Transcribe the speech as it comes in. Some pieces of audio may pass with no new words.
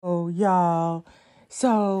y'all?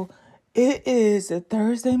 So it is a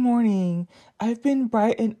Thursday morning. I've been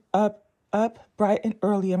bright and up bright and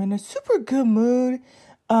early. I'm in a super good mood.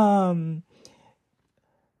 Um,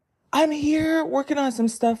 I'm here working on some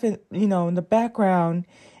stuff in the background,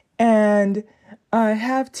 and I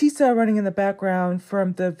have Tisa running in the background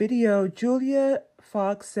from the video. Julia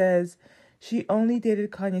Fox says she only dated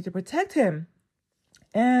Kanye to protect him,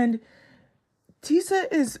 and Tisa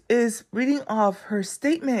is reading off her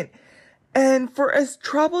statement. And for as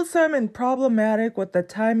troublesome and problematic with the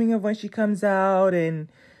timing of when she comes out and,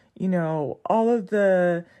 all of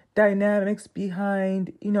the dynamics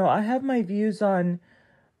behind, I have my views on,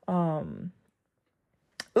 let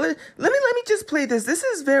me just play this. This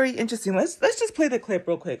is very interesting. Let's just play the clip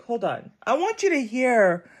real quick. Hold on. I want you to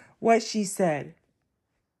hear what she said.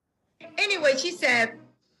 Anyway, she said,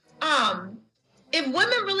 if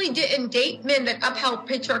women really didn't date men that upheld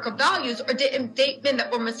patriarchal values, or didn't date men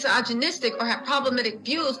that were misogynistic or had problematic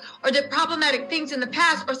views, or did problematic things in the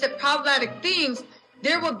past, or said problematic things,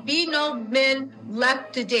 there would be no men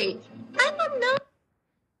left to date. I don't know.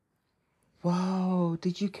 Whoa,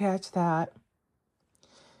 did you catch that?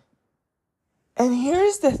 And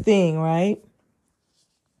here's the thing, right?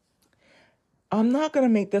 I'm not going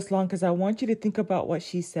to make this long because I want you to think about what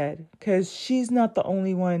she said, because she's not the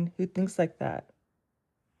only one who thinks like that,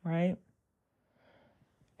 right?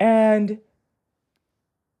 And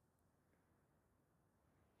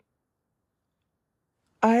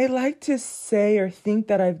I like to say or think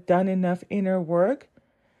that I've done enough inner work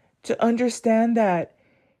to understand that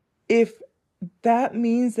if that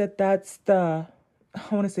means that that's the,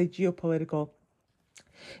 I want to say geopolitical,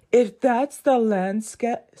 if that's the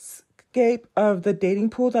landscape of the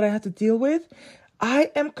dating pool that I have to deal with,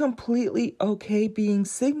 I am completely okay being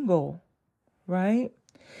single, right?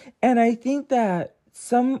 And I think that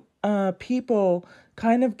some people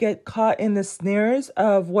kind of get caught in the snares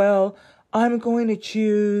of, well, I'm going to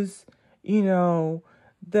choose, I'm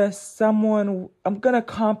going to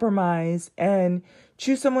compromise and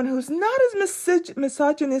choose someone who's not as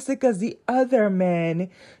misogynistic as the other men.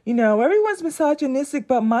 Everyone's misogynistic,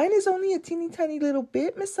 but mine is only a teeny tiny little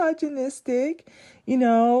bit misogynistic,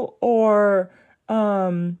 or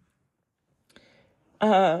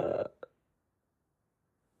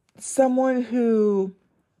someone who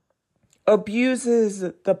abuses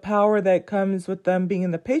the power that comes with them being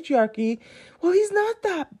in the patriarchy. Well, he's not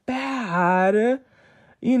that bad,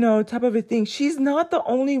 type of a thing. She's not the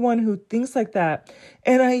only one who thinks like that.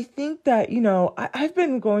 And I think that, I've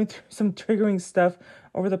been going through some triggering stuff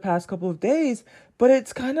over the past couple of days, but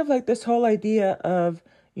it's kind of like this whole idea of,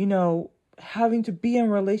 having to be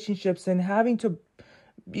in relationships and having to,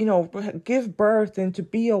 give birth and to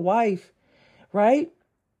be a wife, right?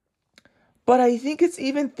 But I think it's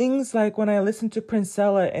even things like when I listen to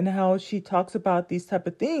Princella and how she talks about these type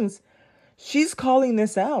of things, she's calling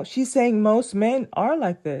this out. She's saying most men are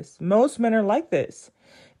like this. Most men are like this.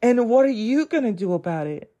 And what are you going to do about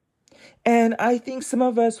it? And I think some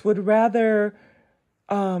of us would rather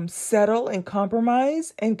settle and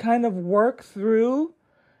compromise and kind of work through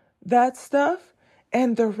that stuff.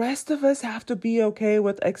 And the rest of us have to be okay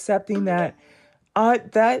with accepting that.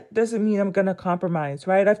 That doesn't mean I'm going to compromise,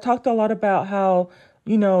 right? I've talked a lot about how,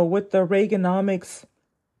 with the Reaganomics,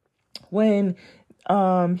 when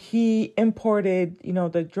he imported,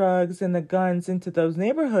 the drugs and the guns into those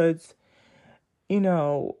neighborhoods,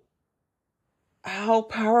 how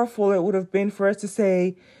powerful it would have been for us to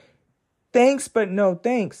say, thanks, but no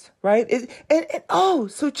thanks, right?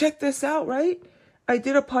 So check this out, right? I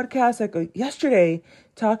did a podcast yesterday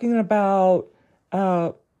talking about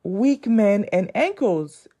weak men and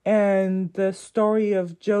ankles and the story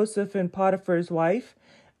of Joseph and Potiphar's wife,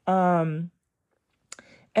 and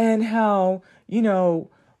how,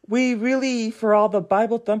 we really, for all the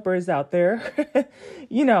Bible thumpers out there,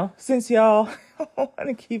 since y'all want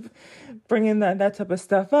to keep bringing that type of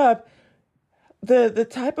stuff up, the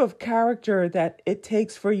type of character that it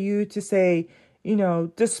takes for you to say,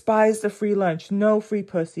 despise the free lunch, no free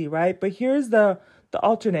pussy, right? But here's the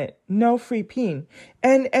alternate, no free peen.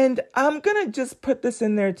 And I'm going to just put this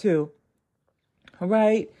in there too,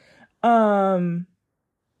 right?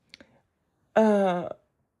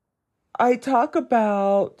 I talk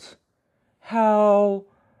about how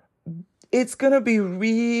it's going to be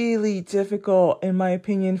really difficult, in my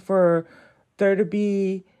opinion, for there to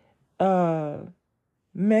be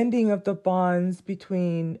mending of the bonds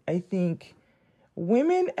between, I think,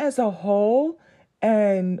 women as a whole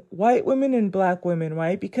and white women and black women,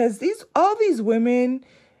 right? Because all these women,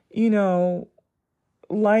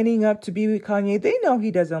 lining up to be with Kanye, they know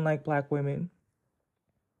he doesn't like black women.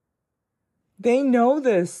 They know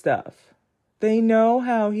this stuff. They know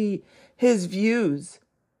how his views.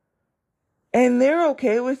 And they're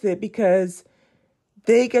okay with it because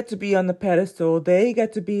they get to be on the pedestal. They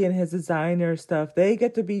get to be in his designer stuff. They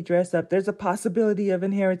get to be dressed up. There's a possibility of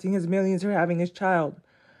inheriting his millions or having his child.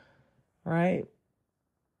 Right?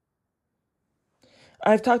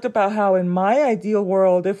 I've talked about how in my ideal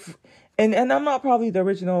world, and I'm not probably the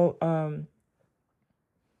original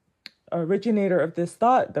originator of this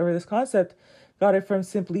thought or this concept, got it from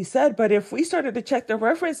Simply Said, but if we started to check the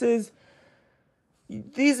references,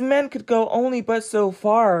 these men could go only but so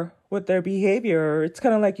far with their behavior. It's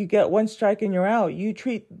kind of like you get one strike and you're out. You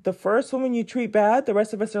treat the first woman you treat bad, the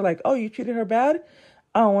rest of us are like, oh, you treated her bad?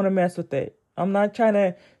 I don't want to mess with it. I'm not trying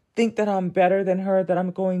to think that I'm better than her, that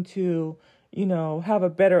I'm going to, have a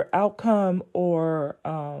better outcome or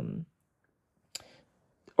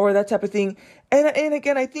that type of thing. And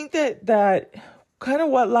again, I think that kind of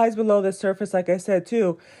what lies below the surface, like I said,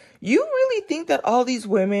 too, you really think that all these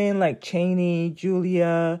women like Cheney,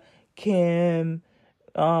 Julia, Kim,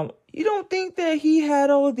 you don't think that he had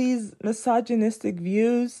all of these misogynistic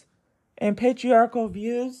views and patriarchal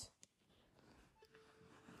views?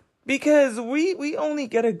 Because we only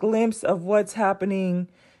get a glimpse of what's happening,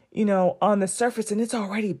 on the surface, and it's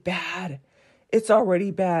already bad. It's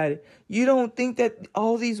already bad. You don't think that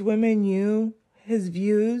all these women knew his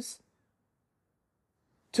views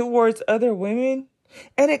towards other women?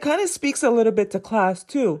 And it kind of speaks a little bit to class,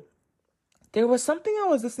 too. There was something I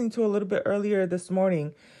was listening to a little bit earlier this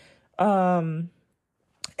morning. And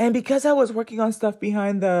because I was working on stuff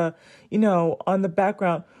behind the, on the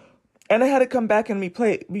background, and I had to come back and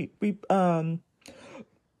rewind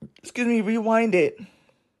it.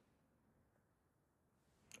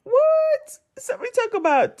 What? Somebody talk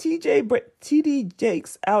about TD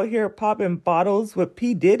Jakes out here popping bottles with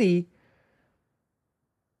P. Diddy.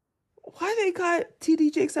 Why they got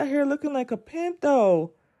TD Jakes out here looking like a pimp,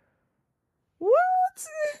 though? What?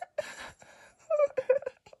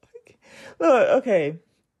 Look, okay.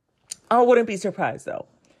 I wouldn't be surprised, though.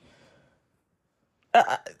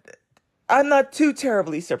 I'm not too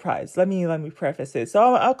terribly surprised. Let me preface it.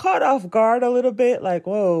 So I caught off guard a little bit, like,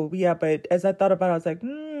 whoa, yeah. But as I thought about it, I was like,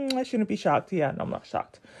 I shouldn't be shocked. Yeah, no, I'm not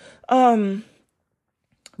shocked.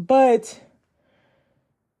 But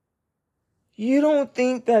you don't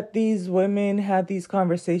think that these women had these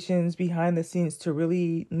conversations behind the scenes to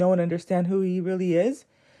really know and understand who he really is?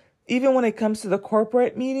 Even when it comes to the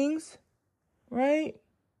corporate meetings, right?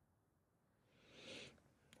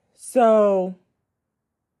 So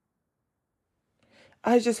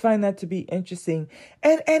I just find that to be interesting.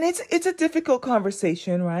 And it's a difficult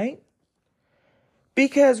conversation, right?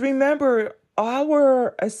 Because remember,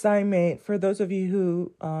 our assignment, for those of you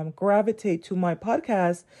who gravitate to my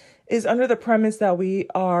podcast, is under the premise that we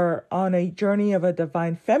are on a journey of a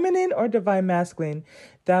divine feminine or divine masculine,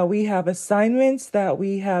 that we have assignments, that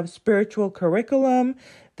we have spiritual curriculum,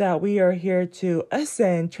 that we are here to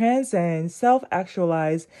ascend, transcend,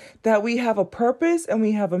 self-actualize, that we have a purpose and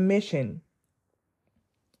we have a mission,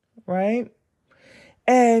 right?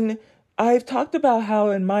 And I've talked about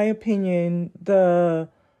how, in my opinion,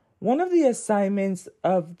 one of the assignments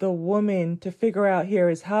of the woman to figure out here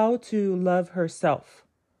is how to love herself.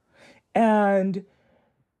 And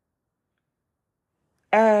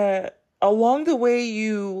along the way,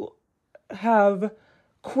 you have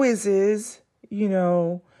quizzes,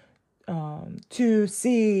 to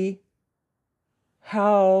see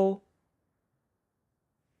how,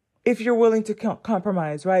 if you're willing to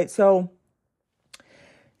compromise, right? So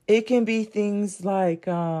it can be things like,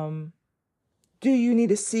 do you need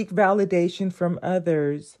to seek validation from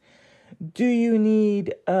others? Do you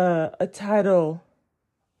need a title?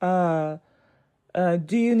 Do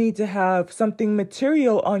you need to have something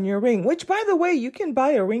material on your ring? Which, by the way, you can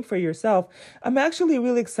buy a ring for yourself. I'm actually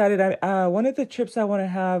really excited. One of the trips I want to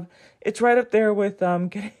have, it's right up there with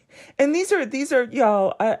getting. And these are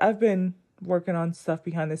y'all. I've been working on stuff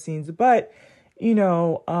behind the scenes, but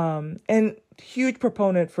and huge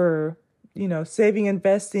proponent for saving,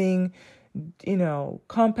 investing,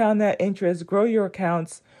 compound that interest, grow your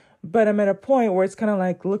accounts. But I'm at a point where it's kind of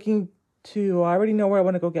like looking to, I already know where I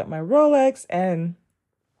want to go get my Rolex, and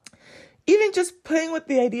even just playing with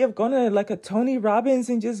the idea of going to like a Tony Robbins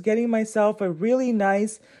and just getting myself a really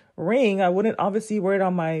nice ring. I wouldn't obviously wear it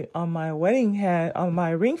on my wedding hand, on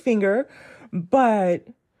my ring finger, but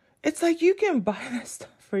it's like you can buy that stuff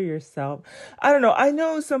for yourself. I don't know. I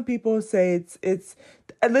know some people say it's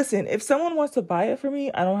listen, if someone wants to buy it for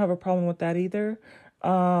me, I don't have a problem with that either.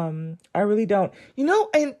 I really don't.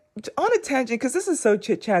 And on a tangent, because this is so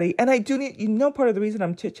chit-chatty, and I do need, part of the reason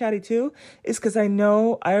I'm chit-chatty too is because I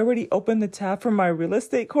know I already opened the tab for my real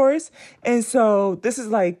estate course. And so this is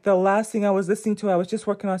like the last thing I was listening to. I was just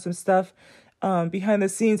working on some stuff behind the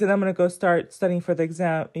scenes, and I'm going to go start studying for the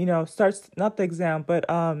exam, not the exam, but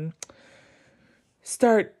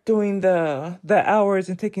start doing the hours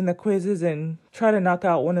and taking the quizzes and try to knock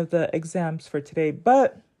out one of the exams for today.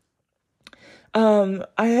 But I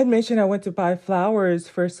had mentioned I went to buy flowers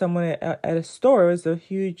for someone at a store. It was a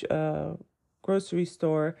huge grocery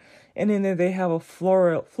store, and in there they have a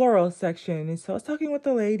floral section. And so I was talking with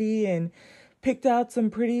the lady and picked out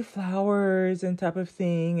some pretty flowers and type of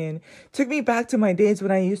thing, and took me back to my days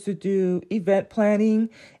when I used to do event planning.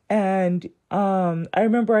 And I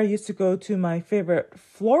remember I used to go to my favorite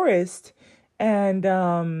florist,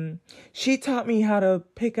 and she taught me how to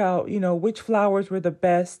pick out, which flowers were the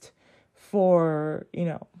best for,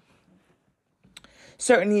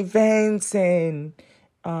 certain events, and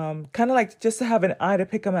kind of like just to have an eye to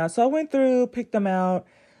pick them out. So I went through, picked them out,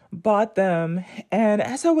 bought them. And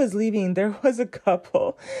as I was leaving, there was a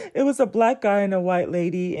couple. It was a black guy and a white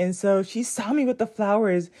lady. And so she saw me with the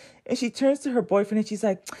flowers, and she turns to her boyfriend and she's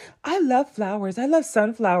like, I love flowers. I love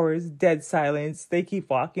sunflowers. Dead silence. They keep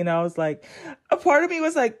walking. I was like, a part of me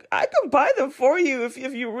was like, I can buy them for you if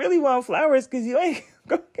you really want flowers, because you ain't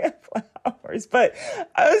gonna get flowers. But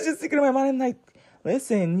I was just thinking in my mind, I'm like,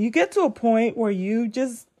 listen, you get to a point where you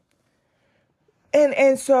just,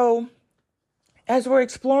 and so as we're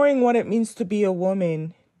exploring what it means to be a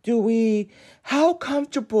woman, how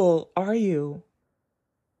comfortable are you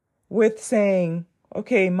with saying,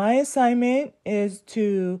 okay, my assignment is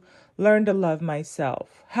to learn to love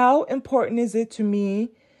myself? How important is it to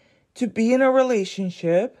me to be in a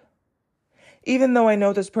relationship, even though I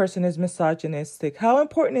know this person is misogynistic? How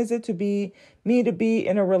important is it to be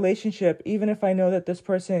in a relationship, even if I know that this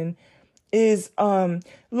person is low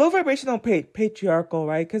vibrational patriarchal,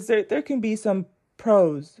 right? Because there can be some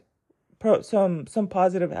some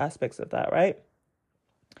positive aspects of that, right?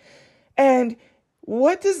 And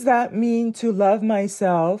what does that mean to love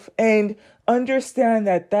myself and understand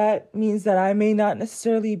that means that I may not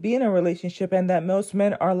necessarily be in a relationship, and that most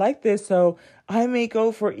men are like this. So I may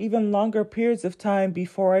go for even longer periods of time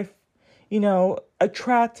before I,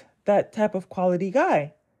 attract that type of quality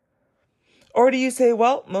guy. Or do you say,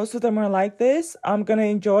 well, most of them are like this. I'm going to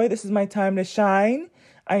enjoy. This is my time to shine.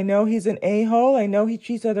 I know he's an a-hole. I know he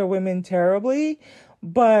treats other women terribly,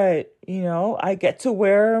 but, I get to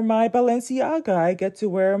wear my Balenciaga. I get to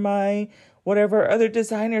wear my whatever other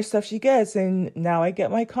designer stuff she gets. And now I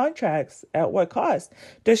get my contracts. At what cost?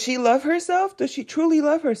 Does she love herself? Does she truly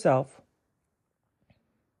love herself?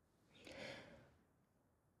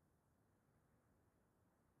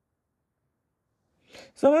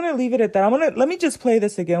 So I'm going to leave it at that. Let me just play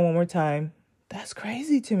this again one more time. That's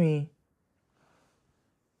crazy to me.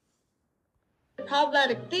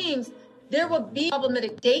 Problematic things, there will be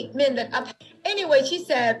problematic date men that anyway, she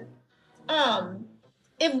said,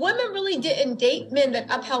 if women really didn't date men that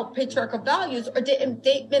upheld patriarchal values, or didn't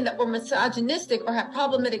date men that were misogynistic or had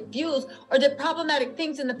problematic views, or did problematic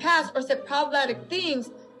things in the past, or said problematic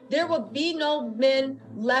things, there would be no men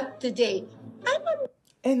left to date.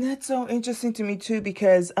 And that's so interesting to me too,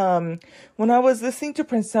 because when I was listening to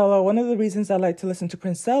Princella, one of the reasons I like to listen to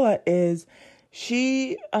Princella is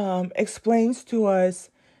she explains to us,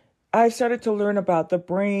 I've started to learn about the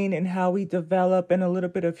brain and how we develop and a little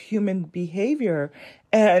bit of human behavior.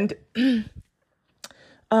 And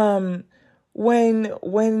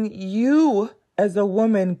when you as a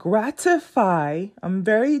woman gratify, I'm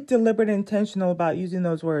very deliberate and intentional about using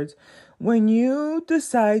those words. When you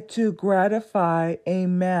decide to gratify a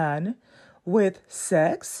man with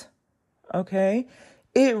sex, okay,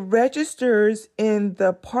 it registers in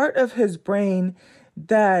the part of his brain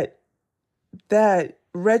that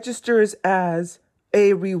registers as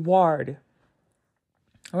a reward.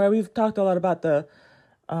 All right, we've talked a lot about the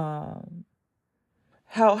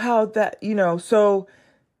how that, so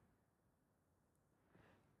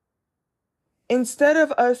instead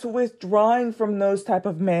of us withdrawing from those type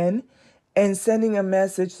of men and sending a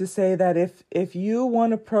message to say that if you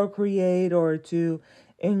want to procreate or to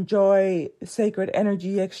enjoy sacred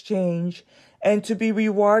energy exchange and to be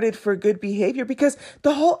rewarded for good behavior, because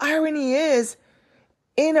the whole irony is,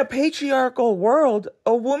 in a patriarchal world,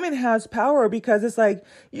 a woman has power, because it's like,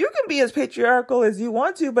 you can be as patriarchal as you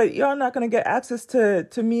want to, but you're not going to get access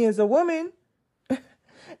to me as a woman.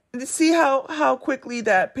 See how quickly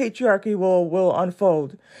that patriarchy will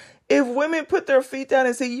unfold. If women put their feet down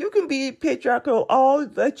and say, you can be patriarchal all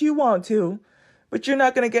that you want to, but you're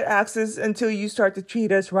not going to get access until you start to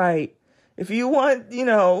treat us right. If you want,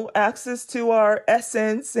 access to our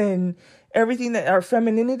essence and everything that our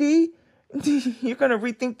femininity, you're going to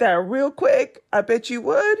rethink that real quick. I bet you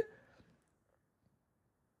would.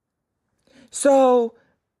 So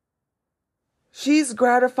she's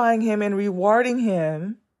gratifying him and rewarding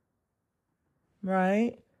him,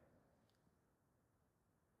 right?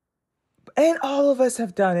 And all of us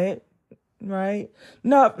have done it, right?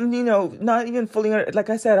 Not even fully, like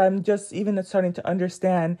I said, I'm just even starting to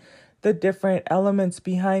understand the different elements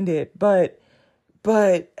behind it. But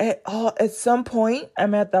at some point,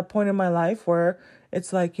 I'm at that point in my life where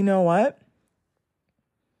it's like, you know what?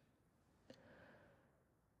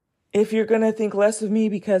 If you're going to think less of me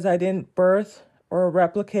because I didn't birth or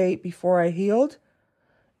replicate before I healed,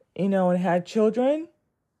 and had children,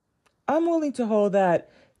 I'm willing to hold that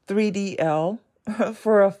 3DL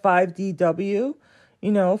for a 5DW,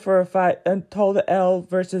 and hold the L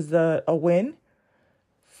versus a win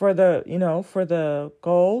for the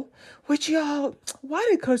goal. Which, y'all, why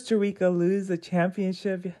did Costa Rica lose the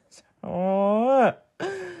championship? Oh,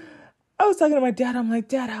 I was talking to my dad. I'm like,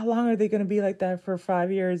 Dad, how long are they going to be like that for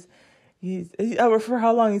 5 years? For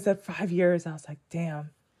how long? He said 5 years. I was like,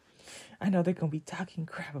 damn. I know they're going to be talking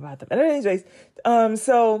crap about them. But anyways,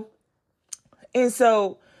 so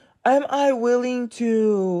am I willing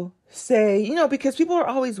to say, because people are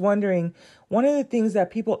always wondering, one of the things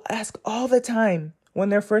that people ask all the time when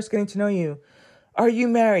they're first getting to know you, are you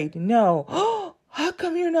married? No. Oh, how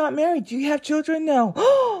come you're not married? Do you have children? No.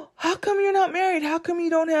 Oh, how come you're not married? How come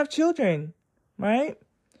you don't have children? Right?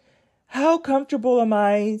 How comfortable am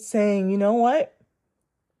I saying, you know what?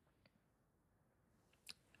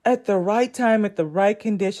 At the right time, at the right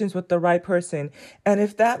conditions, with the right person. And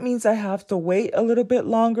if that means I have to wait a little bit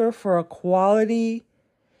longer for a quality,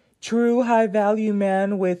 true high value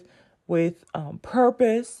man with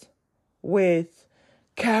purpose, with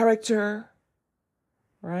character,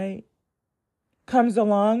 right, comes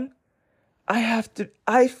along,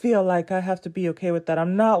 I feel like I have to be okay with that.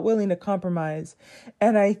 I'm not willing to compromise.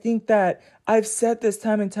 And I think that I've said this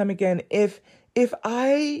time and time again, if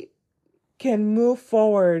I can move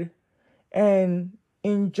forward and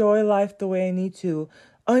enjoy life the way I need to,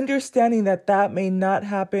 understanding that may not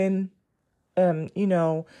happen, and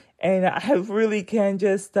I really can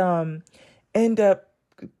just end up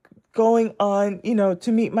going on,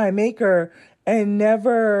 to meet my maker and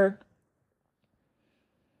never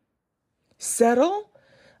settle.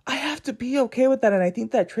 I have to be okay with that. And I think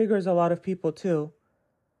that triggers a lot of people too,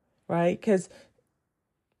 right? Because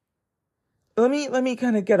let me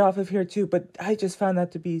kind of get off of here too, but I just found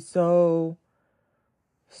that to be so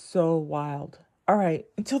wild. All right,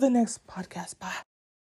 until the next podcast, bye.